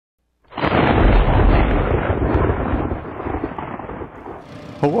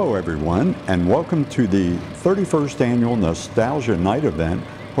Hello everyone, and welcome to the 31st Annual Nostalgia Night event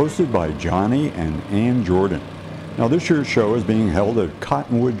hosted by Johnny and Ann Jordan. Now this year's show is being held at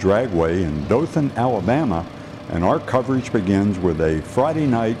Cottonwood Dragway in Dothan, Alabama, and our coverage begins with a Friday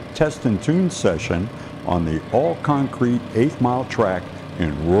night test and tune session on the all-concrete 8th mile track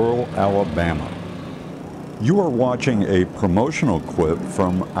in rural Alabama. You are watching a promotional clip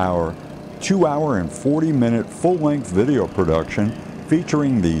from our 2-hour and 40-minute full-length video production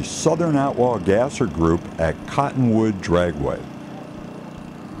featuring the Southern Outlaw Gasser Group at Cottonwood Dragway.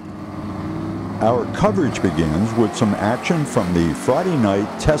 Our coverage begins with some action from the Friday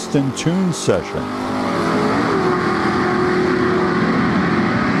night test and tune session.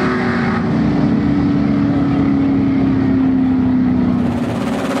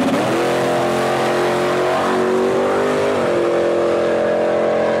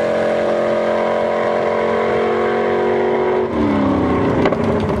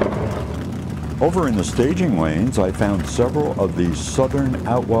 Over in the staging lanes, I found several of the Southern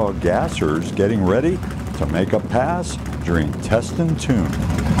Outlaw Gassers getting ready to make a pass during test and tune.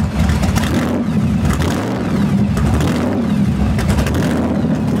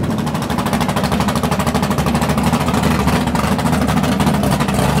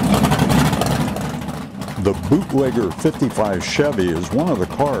 The Bootlegger 55 Chevy is one of the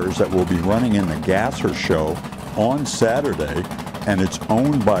cars that will be running in the Gasser show on Saturday, and it's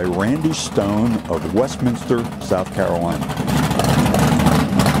owned by Randy Stone of Westminster, South Carolina.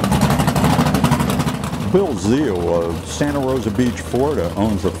 Bill Zeal of Santa Rosa Beach, Florida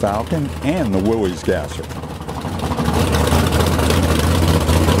owns the Falcon and the Willys Gasser.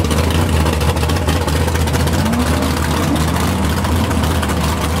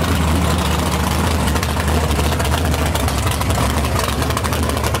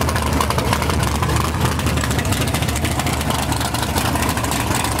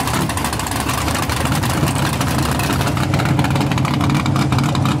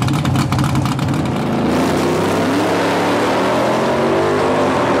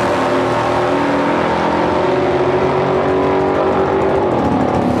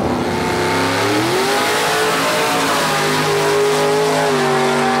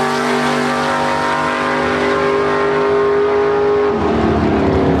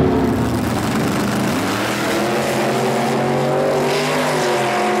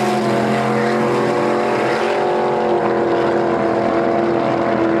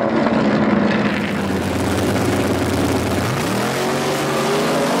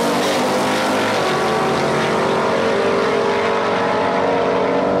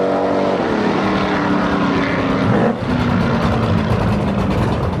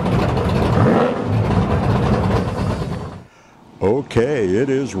 Okay, it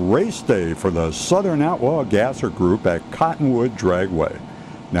is race day for the Southern Outlaw Gasser Group at Cottonwood Dragway.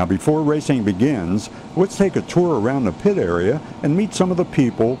 Now before racing begins, let's take a tour around the pit area and meet some of the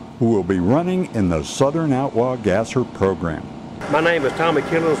people who will be running in the Southern Outlaw Gasser program. My name is Tommy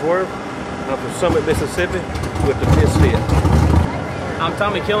Killingsworth. I'm from Summit, Mississippi with the Misfit. I'm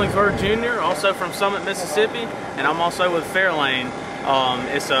Tommy Killingsworth Jr., also from Summit, Mississippi, and I'm also with Fairlane.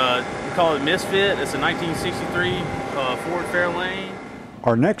 We call it Misfit. It's a 1963 Ford Fairlane.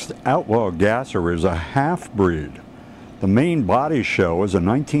 Our next Outlaw Gasser is a half-breed. The main body shell is a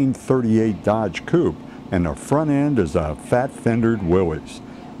 1938 Dodge Coupe, and the front end is a fat-fendered Willys.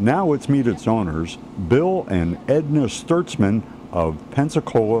 Now let's meet its owners, Bill and Edna Sturtzman of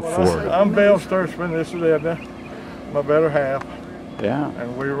Pensacola, Florida. I'm Bill Sturtzman, this is Edna, my better half. Yeah.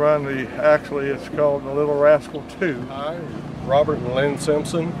 And we run actually it's called the Little Rascal 2. Hi, Robert and Lynn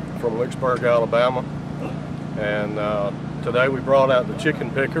Simpson from Lynchburg, Alabama. And today we brought out the Chicken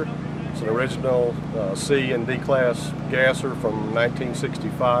Picker. It's an original C and D class gasser from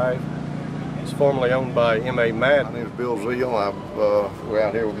 1965. It's formerly owned by M.A. Madden. My name is Bill Zeal. We're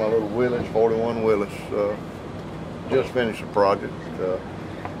out here with my little Willys, 41 Willys. Just finished the project.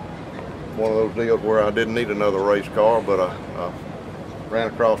 One of those deals where I didn't need another race car, but I ran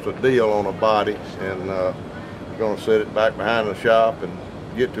across a deal on a body and going to set it back behind the shop and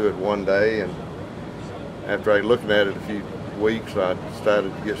get to it one day. And after looking at it a few weeks, I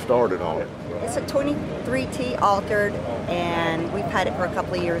decided to get started on it. It's a 23T altered, and we've had it for a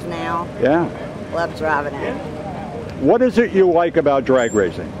couple of years now. Yeah. Love driving it. What is it you like about drag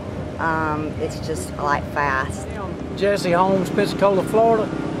racing? It's just like fast. Jesse Holmes, Pensacola, Florida.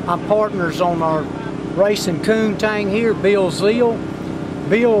 I'm partners on our racing Coontang here, Bill Zeal.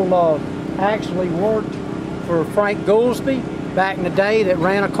 Bill actually worked for Frank Goolsby back in the day that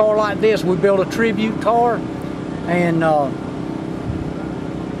ran a car like this. We built a tribute car, and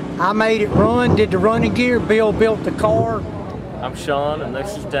I made it run, did the running gear. Bill built the car, I'm Sean, and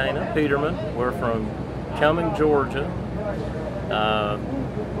this is Dana Peterman. We're from Cumming, Georgia.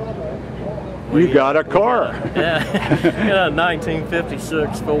 You got a car. Yeah, got a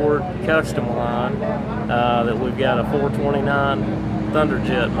 1956 Ford Custom Line that we've got a 429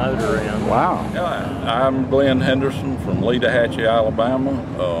 Thunderjet motor in. Wow. I'm Glenn Henderson from Leadahatchee,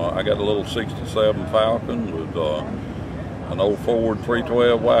 Alabama. I got a little 67 Falcon with an old Ford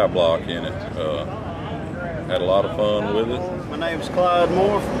 312 Y block in it. Had a lot of fun with it. My name's Clyde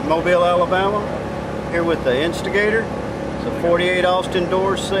Moore from Mobile, Alabama. Here with the Instigator. It's a 48 Austin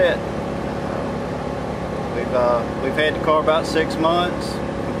door set. We've had the car about 6 months,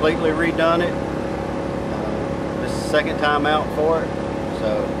 completely redone it. This is the second time out for it,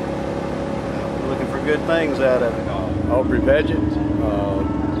 so we're looking for good things out of it. Aubrey Paget,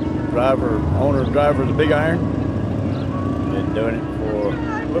 owner-driver of the Big Iron. Been doing it for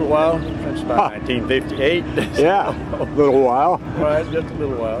a little while, since about 1958. Yeah, a little while. Right, just a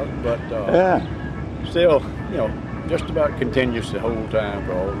little while, but yeah, still, you know, just about continuous the whole time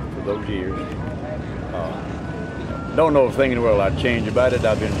for those years. Don't know a thing in the world I'd change about it.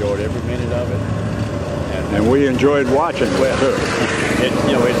 I've enjoyed every minute of it. And we enjoyed watching it too.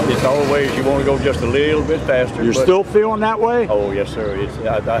 It's always, you want to go just a little bit faster. You're still feeling that way? Oh, yes, sir.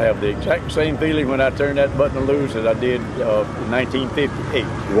 I have the exact same feeling when I turned that button loose as I did in 1958.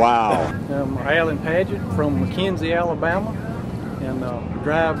 Wow. I'm Alan Paget from McKenzie, Alabama, and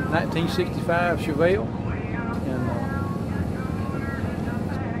drive 1965 Chevelle. And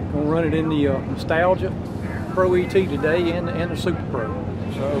gonna run it in the Nostalgia Pro ET today and the Super Pro.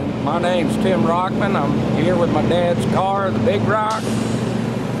 So my name's Tim Rockman. I'm here with my dad's car, the Big Rock.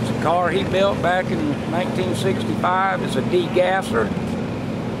 It's a car he built back in 1965. It's a degasser,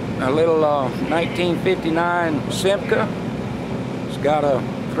 a little 1959 Simca. It's got a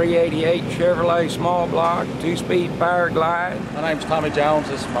 388 Chevrolet small block, 2-speed power glide. My name's Tommy Jones.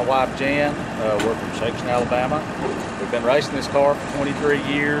 This is my wife Jan. We're from Shakeson, Alabama. We've been racing this car for 23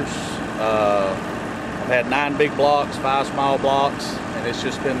 years. I've had 9 big blocks, 5 small blocks, and it's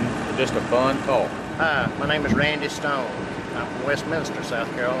just been a fun car. Hi, my name is Randy Stone. I'm from Westminster, South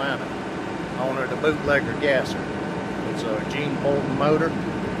Carolina. Owner of the Bootlegger Gasser. It's a Gene Bolton motor,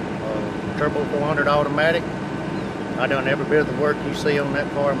 turbo 400 automatic. I done every bit of the work you see on that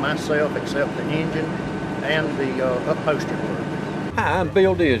car myself, except the engine and the upholstery work. Hi, I'm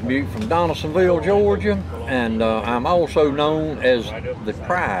Bill Dismute from Donaldsonville, Georgia, and I'm also known as the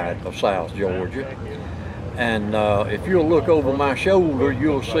Pride of South Georgia. And if you'll look over my shoulder,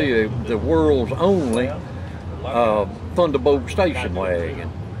 you'll see the world's only Thunderbolt station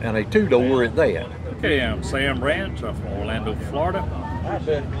wagon, and a 2-door at that. Okay, I'm Sam Branch. I'm from Orlando, Florida. I've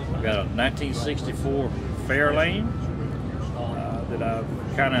got a 1964 Fairlane that I've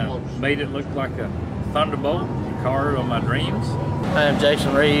kind of made it look like a Thunderbolt, the car of my dreams. I'm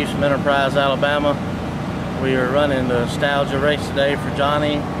Jason Reeves from Enterprise, Alabama. We are running the Nostalgia race today for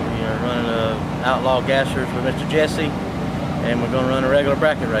Johnny. We are running the Outlaw Gassers with Mr. Jesse, and we're going to run a regular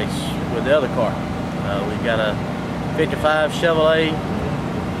bracket race with the other car. We've got a 55 Chevrolet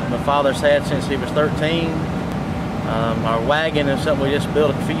my father's had since he was 13. Our wagon is something we just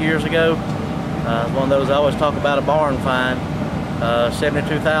built a few years ago. One of those I always talk about, a barn find.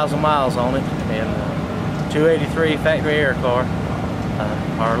 72,000 miles on it, and 283 factory air car.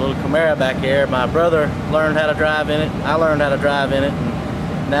 Our little Camaro back there, my brother learned how to drive in it, I learned how to drive in it,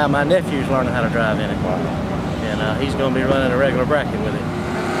 and now my nephew's learning how to drive in it. And he's going to be running a regular bracket with it.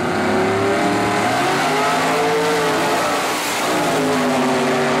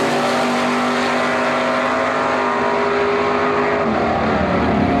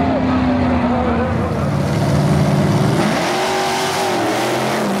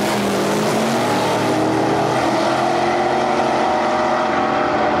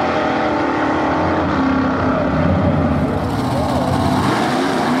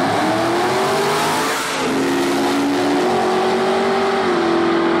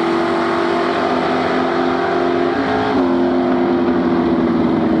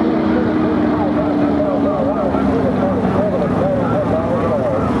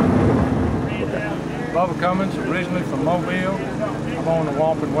 Originally from Mobile. I've owned a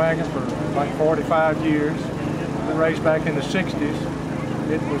Wampin wagon for like 45 years. We raced back in the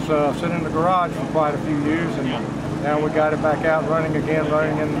 60s. It was sitting in the garage for quite a few years, and now we got it back out running again,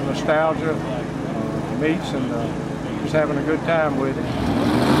 running in the Nostalgia meets, and just having a good time with it.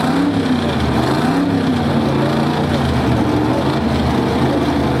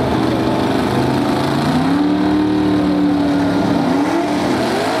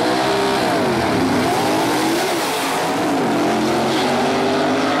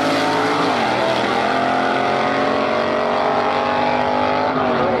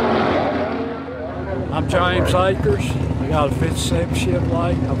 James Akers. I got a 57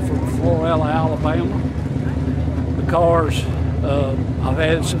 Chevrolet. I'm from Florella, Alabama. The car's I've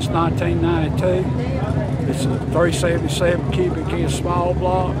had it since 1992. It's a 377 cubic inch small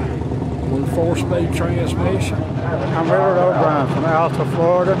block with a 4-speed transmission. I'm Richard O'Brien from Alta,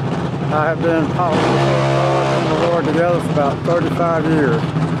 Florida. I have been in the Lord together for about 35 years.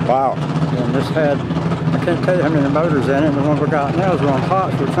 Wow. And this had, I can't tell you how many motors in it. The one we got now is on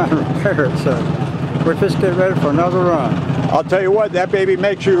hot. We're trying to repair it, so we're just getting ready for another run. I'll tell you what, that baby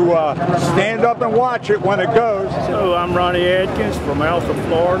makes you stand up and watch it when it goes. So I'm Ronnie Adkins from Alta,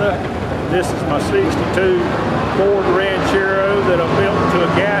 Florida. This is my 62 Ford Ranchero that I built into a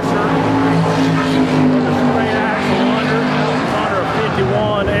gasser. With a straight axle under a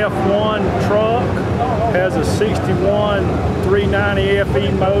 51 F1 truck. Has a 61 390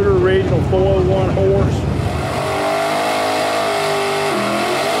 FE motor, original 401 horse.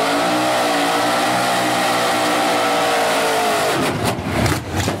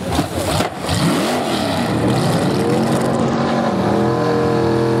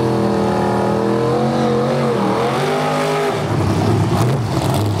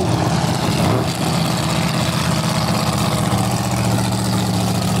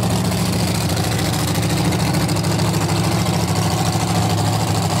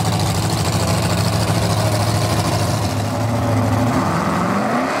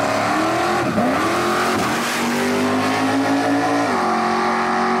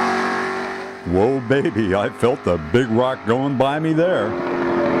 Whoa, baby, I felt the big rock going by me there.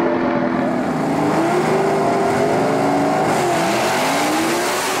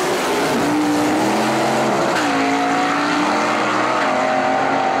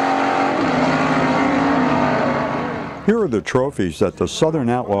 Here are the trophies that the Southern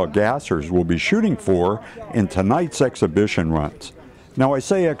Outlaw Gassers will be shooting for in tonight's exhibition runs. Now I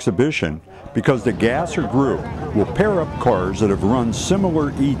say exhibition because the Gasser group will pair up cars that have run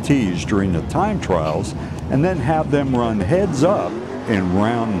similar ETs during the time trials and then have them run heads up in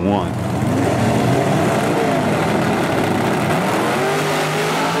round one.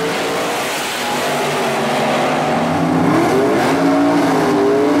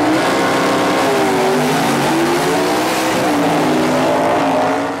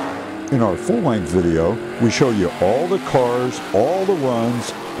 In our full-length video, we show you all the cars, all the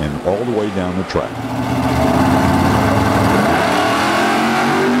runs, and all the way down the track.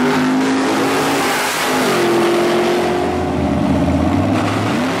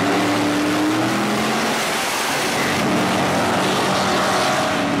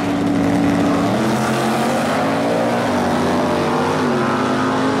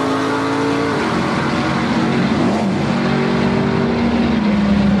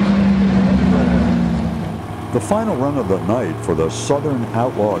 The final run of the night for the Southern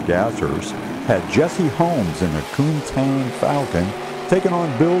Outlaw Gassers had Jesse Holmes in a Coontang Falcon taking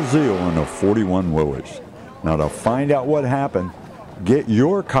on Bill Zeal in a 41 Willys. Now to find out what happened, get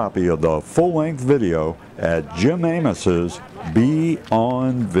your copy of the full-length video at Jim Amos's Be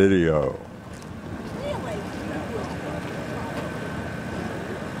On Video.